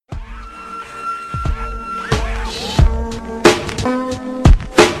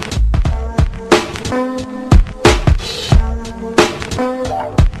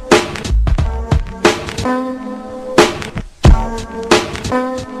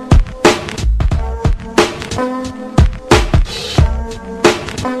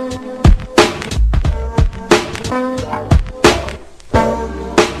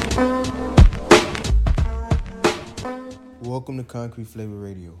Concrete Flavor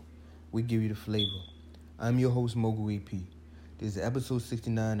Radio. We give you the flavor. I'm your host, Mogul EP. This is episode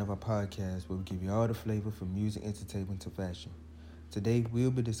 69 of our podcast where we give you all the flavor from music, entertainment to fashion. Today,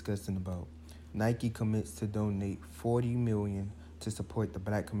 we'll be discussing about Nike commits to donate $40 million to support the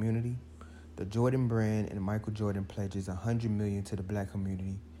black community, the Jordan brand and Michael Jordan pledges $100 million to the black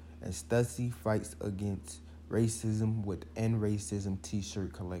community, and Stussy fights against racism with End Racism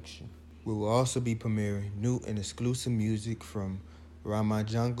t-shirt collection. We will also be premiering new and exclusive music from Rama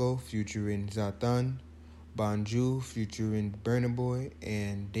Django featuring Zatan, Bonju featuring Burna Boy,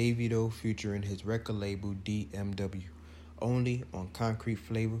 and Davido featuring his record label DMW. Only on Concrete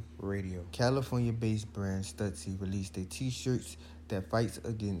Flavor Radio. California-based brand Stussy released their t-shirts that fights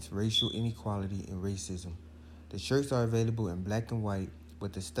against racial inequality and racism. The shirts are available in black and white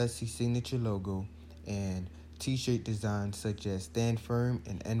with the Stussy signature logo and t-shirt designs such as Stand Firm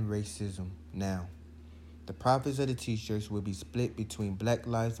and End Racism Now. The profits of the t-shirts will be split between Black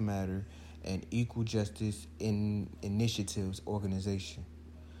Lives Matter and Equal Justice Initiatives organization.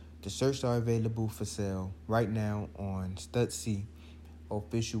 The shirts are available for sale right now on Stussy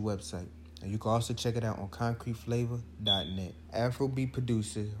official website. And you can also check it out on concreteflavor.net. Afrobeat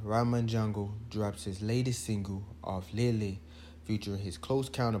producer Rama Django drops his latest single off Lele featuring his close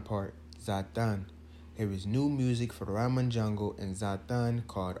counterpart Zatan. Here is new music for Rama Django and Zatan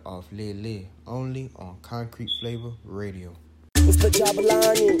called Off Lele, only on Concrete Flavor Radio.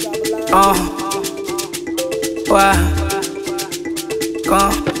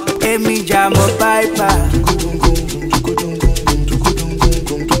 Emi jamo pipa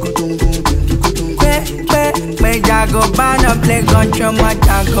Me jago bana play control my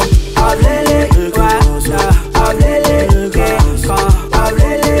jago Avlele Avlele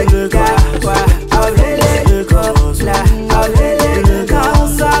Avlele Avlele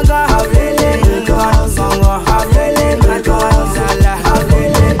Saga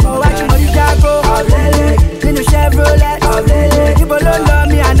Avlele Watch my jago Avlele Ninu Chevrolet Avlele People don't love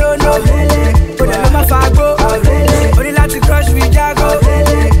me I don't know But I love my fago Only like to crush with jago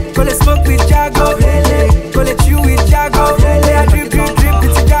Call it smoke with jago Call it chew with jago I drip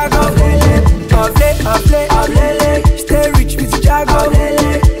with jago Avle Stay rich with jago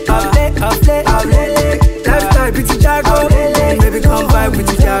Avle Lifestyle with jago Baby come vibe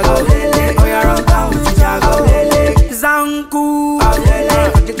with jago Oh yeah run down with jago Zanku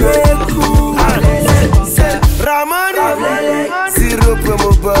Greku Ramani Zero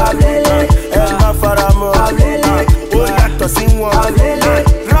promo bar Emma Faramo Oyato Sinwa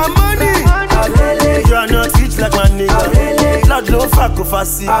Ramani You are not rich like my nigga Lord no fako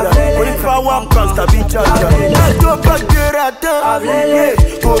fasida Only power comes to be charged Let's go back there at the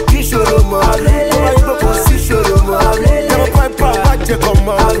Go kiss your room Go go see your room Never pipe out what you come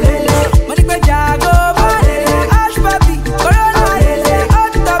on Money by jago Ash papi Corona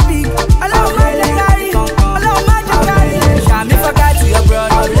hot topic Allow my legari Allow my jagari Shami forgot to your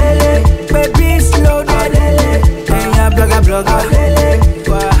brother Baby slow down And your blogger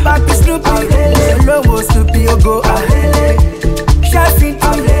Papi Snoopy Lomo Snoopy Ogo Shafi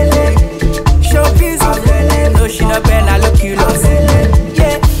Showbiz No she no pen I look you lost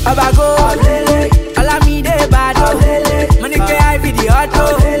Yeah Abago Olamide Bado Money pay I video auto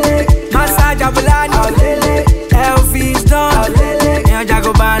Massage Abulani Elvis Don And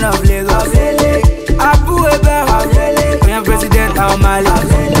Jago Ban of Lagos Abu Ebe We are President Aomali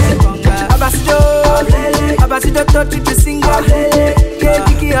Abasido touch with the singer Yeah,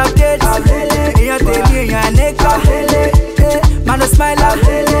 Kiki updates And you tell me you're a nigga Man no smile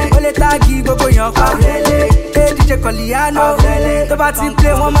Ole tagi gogo yonka Hey DJ Coliano Toba team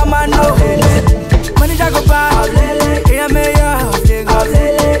play one mama no Money Jago Ban Yeah, mayor of Lagos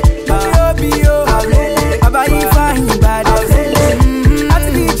Money Obio Abayi fine bad Ati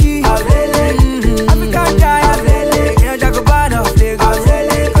BG African Giant Yeah, Jago Ban of Lagos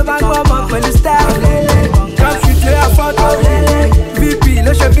Toba go up for the style Come shoot your photo VP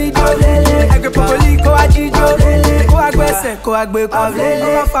lo ṣe video Ẹgbẹ́ popoli kó wá jíjó Kó wá gbẹ́sẹ̀ kó wá gbé kó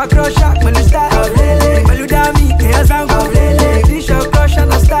Kó fa crusher pẹ̀lú style Pẹ̀lú dami èèyàn zango T-shirt crusher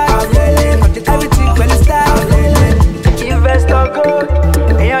na style Everything pẹ̀lú style Investor gold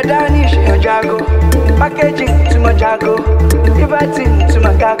èèyàn Danish èèyàn jago Packaging too much jago Everything too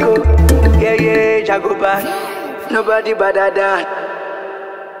much kako Yeah jago bad Nobody better than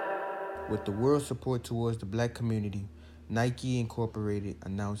With the world's support towards the black community, Nike Incorporated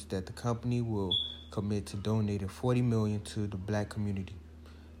announced that the company will commit to donating $40 million to the black community.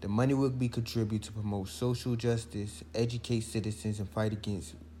 The money will be contributed to promote social justice, educate citizens, and fight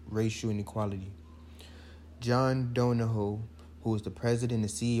against racial inequality. John Donahoe, who is the president and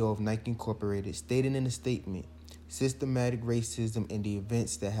CEO of Nike Incorporated, stated in a statement, Systematic racism and the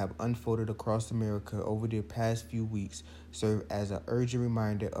events that have unfolded across America over the past few weeks serve as an urgent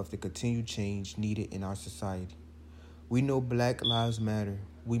reminder of the continued change needed in our society. We know Black Lives Matter.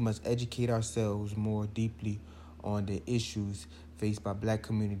 We must educate ourselves more deeply on the issues faced by Black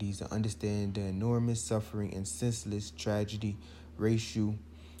communities and understand the enormous suffering and senseless tragedy racial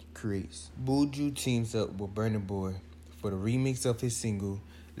creates. Buju teams up with Burna Boy for the remix of his single,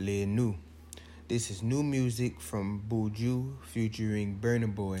 Le Nu. This is new music from Buju featuring Burna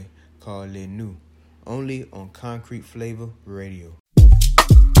Boy called Le Nu, only on Concrete Flavor Radio.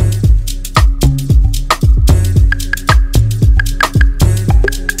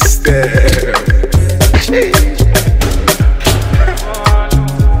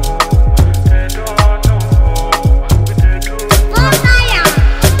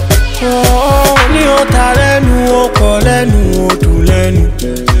 Ní ọ̀tá lẹ́nu, ọkọ̀ lẹ́nu, odù lẹ́nu.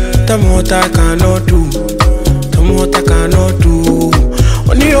 Tell me what I cannot do. Tell me what I cannot do.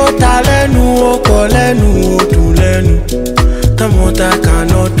 Ní ọ̀tá lẹ́nu, ọkọ̀ lẹ́nu, odù lẹ́nu. Tell me what I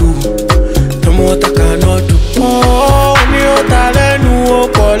cannot do. Tell me what I cannot do. Ní ọ̀tá lẹ́nu,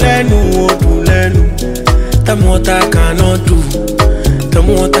 ọkọ̀ lẹ́nu, odù lẹ́nu. Tell me what I cannot do. Tell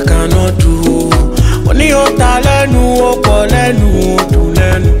me what I cannot do. Ní ọ̀tá lẹ́nu, ọkọ̀ lẹ́nu, odù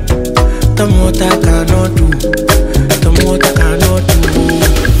lẹ́nu. Tell me what I cannot do. Tell me what I cannot do.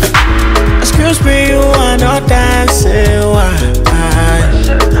 Excuse me, you are not dancing. Why?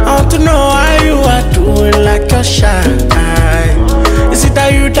 I want to know how you are doing like you're shy. Is it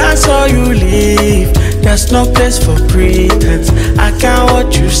that you dance or you leave? There's no place for pretense. I can't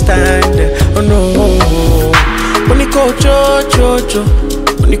watch you stand. Oh no. When you go jo,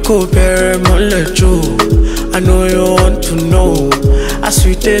 when you go bury my lejo. I know you want to know. As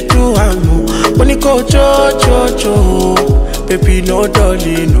we they do, I'm when you go jo, baby, no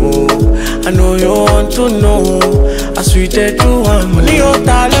darling, no. I know you want to know. As we they do, I'm when you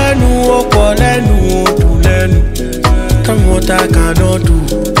talenu, okolenu, tulenu. Tell me what I cannot do.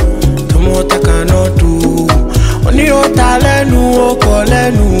 Tell me what I cannot do. When you talenu,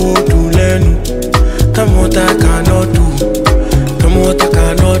 okolenu, tulenu. Tell me what I cannot do. Tell me what I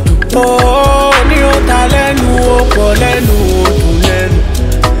cannot do. Oh, when you talenu, okolenu, tulenu.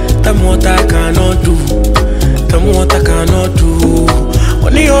 Tell me what I cannot do. Tell me what I cannot do.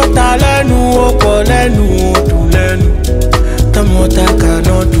 When you talenu, okolenu, tulenu. Tell me what I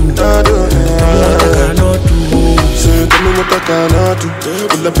cannot do. Tell me what I cannot do. So tell me what I cannot do.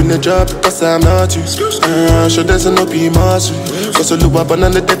 Pull up in the job because I'm not you. Sure there's no be muscle. Cause I look up and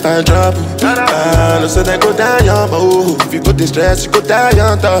let it find trouble. No say they go down your bow. If you go distress, you go down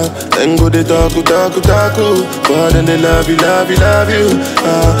your top. Then go they talk. But then they love you.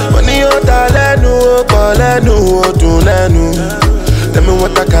 When you talenu, okolenu, tulenu. Tell me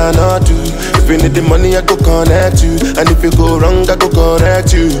what I cannot do. If you need the money, I go connect you. And if you go wrong, I go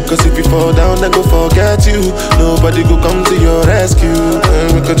correct you. Cause if you fall down, I go forget you. Nobody go come to your rescue.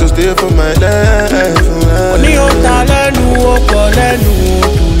 And we could just stay for my life. When you talenu, okolenu,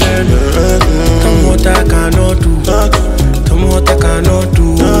 tulenu. Tell me what I cannot do. Tell me what I cannot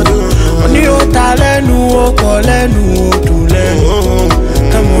do. When you talenu, okolenu, tulenu.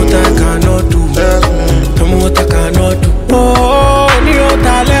 Tell me what I cannot do. Tell me what I cannot do. Oh, ni o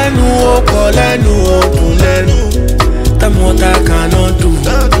talenu, okolenu, tulenu. Tell me what I cannot do.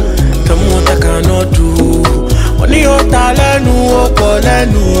 Tell me what I cannot do. Ni o talenu,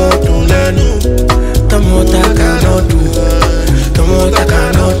 okolenu, tulenu. Tell me what I cannot do. Tell me what I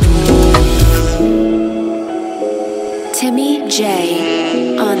cannot do. Timmy J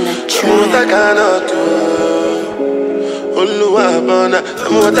on the track. Tell me what I cannot do. Oluwabona,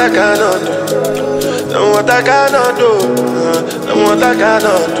 tell me what I cannot do. Tell me what I cannot do. Tell me what I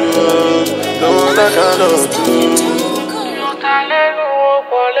cannot do. Tell me what I cannot do.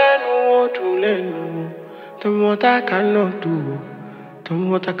 Tell me what I cannot do. Tell me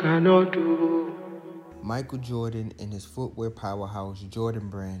what I cannot do. Michael Jordan and his footwear powerhouse Jordan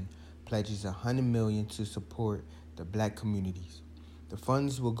Brand pledges $100 million to support the Black communities. The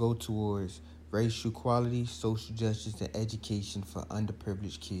funds will go towards racial equality, social justice, and education for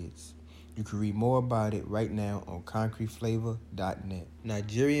underprivileged kids. You can read more about it right now on concreteflavor.net.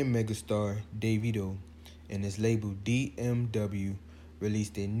 Nigerian megastar Davido and his label DMW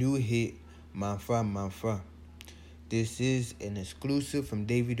released a new hit, Manfa. This is an exclusive from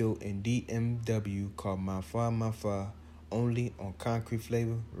Davido and DMW called Manfa, only on Concrete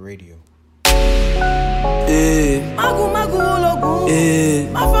Flavor Radio.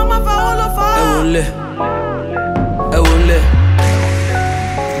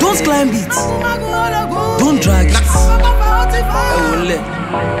 Don't climb it. Don't drag it.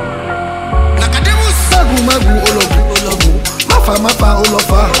 Magu ologun. Máfa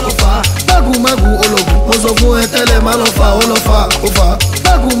olofa. Magu ologun. Mo sọ fún ẹ tẹ́lẹ̀ má lọ fà olofa.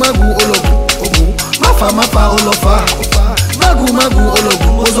 Magu ologun. Máfa olofa. Magu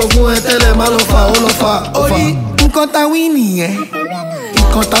ologun. Mo sọ fún ẹ tẹ́lẹ̀ má lọ fà olofa. Orí nǹkan ta wí nìyẹn.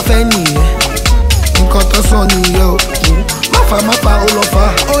 Nǹkan ta fẹ́ nìyẹn. Nǹkan ta sọ nìyẹn o. Máfa olofa.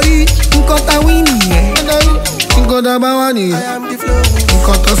 Orí nǹkan ta wí nìyẹn. Nǹkan ta bá wà nìyẹn.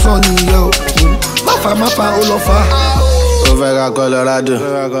 Nǹkan ta sọ nìyẹn o. Máfa olofa. Ó fẹ́ ká Colorado, tó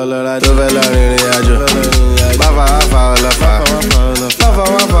fẹ́ lọ rìnrìn àjò. Máfa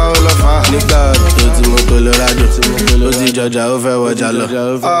olofa. Nígbà tó ti mú Colorado, ó ti jọjà ó fẹ́ wọjà lọ.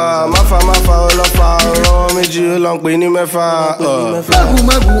 Máfa olofa, ọ̀rọ̀ méjì ó lọ ń pè ní mẹ́fà.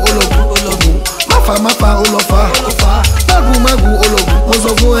 Magu ologun. Máfa olofa. Magu ologun. Mo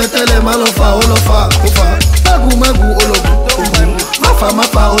sọ fún ẹ tẹ́lẹ̀ má lọ fà olofa. Magu ologun.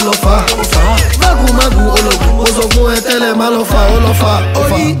 Máfa olofa. Magu ologun. Mo sọ fún ẹ tẹ́lẹ̀ má lọ fà olofa.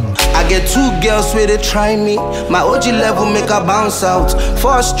 I get 2 girls where they try me. My OG level make her bounce out.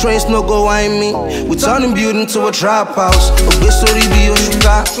 4 strings no go whine me. We turn the building to a trap house. Obe story be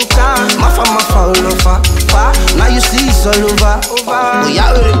Oshuka. Mafa olofa. Now you see it's all over. We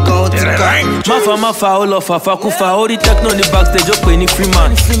out with it go tika. Mafa olofa. Fakufa. All the techno in the backstage up any free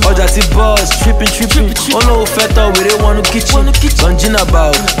man. Oja ti boss. Tripping. Oh no, feta we they want to kitchen. Kanjina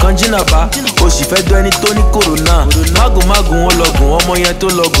ba. Oh she fed do any Tony Corona. Magu ologun. Omo yen to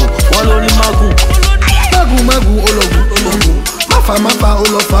logun. Wọ́n ló ní magun. Magu ologun. Máfa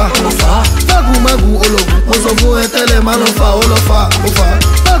olofa. Magu ologun. Mo sọ fún ẹ tẹ́lẹ̀ má lọ fà olofa.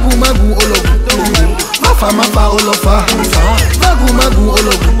 Magu ologun. Máfa olofa. Magu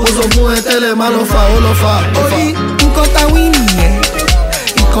ologun. Mo sọ fún ẹ tẹ́lẹ̀ má lọ fà olofa. Orí nǹkan ta wí nìyẹn.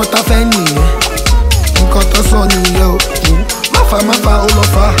 Nǹkan ta fẹ́ nìyẹn. Nǹkan ta sọ nìyẹn o. Máfa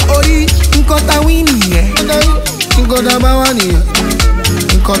olofa. Orí nǹkan ta wí nìyẹn. Nǹkan ta bá wà nìyẹn.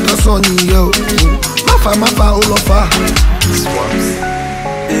 Nǹkan tó sọ nìyẹn o. Máfa olofa.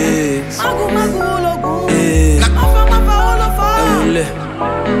 Magu ologun. Máfa olofa.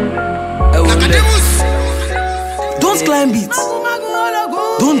 Ẹ wọlé. Don't climb it.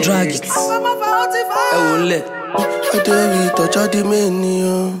 Don't drag it. Ẹ wọlé.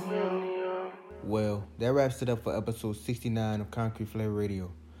 Well, that wraps it up for episode 69 of Concrete Flavor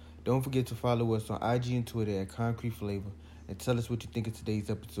Radio. Don't forget to follow us on IG and Twitter at Concrete Flavor and tell us what you think of today's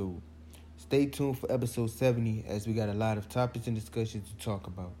episode. Stay tuned for episode 70 as we got a lot of topics and discussions to talk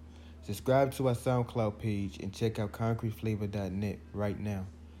about. Subscribe to our SoundCloud page and check out concreteflavor.net right now.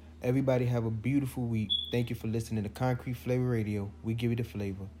 Everybody have a beautiful week. Thank you for listening to Concrete Flavor Radio. We give you the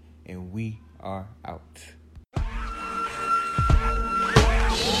flavor, and we are out.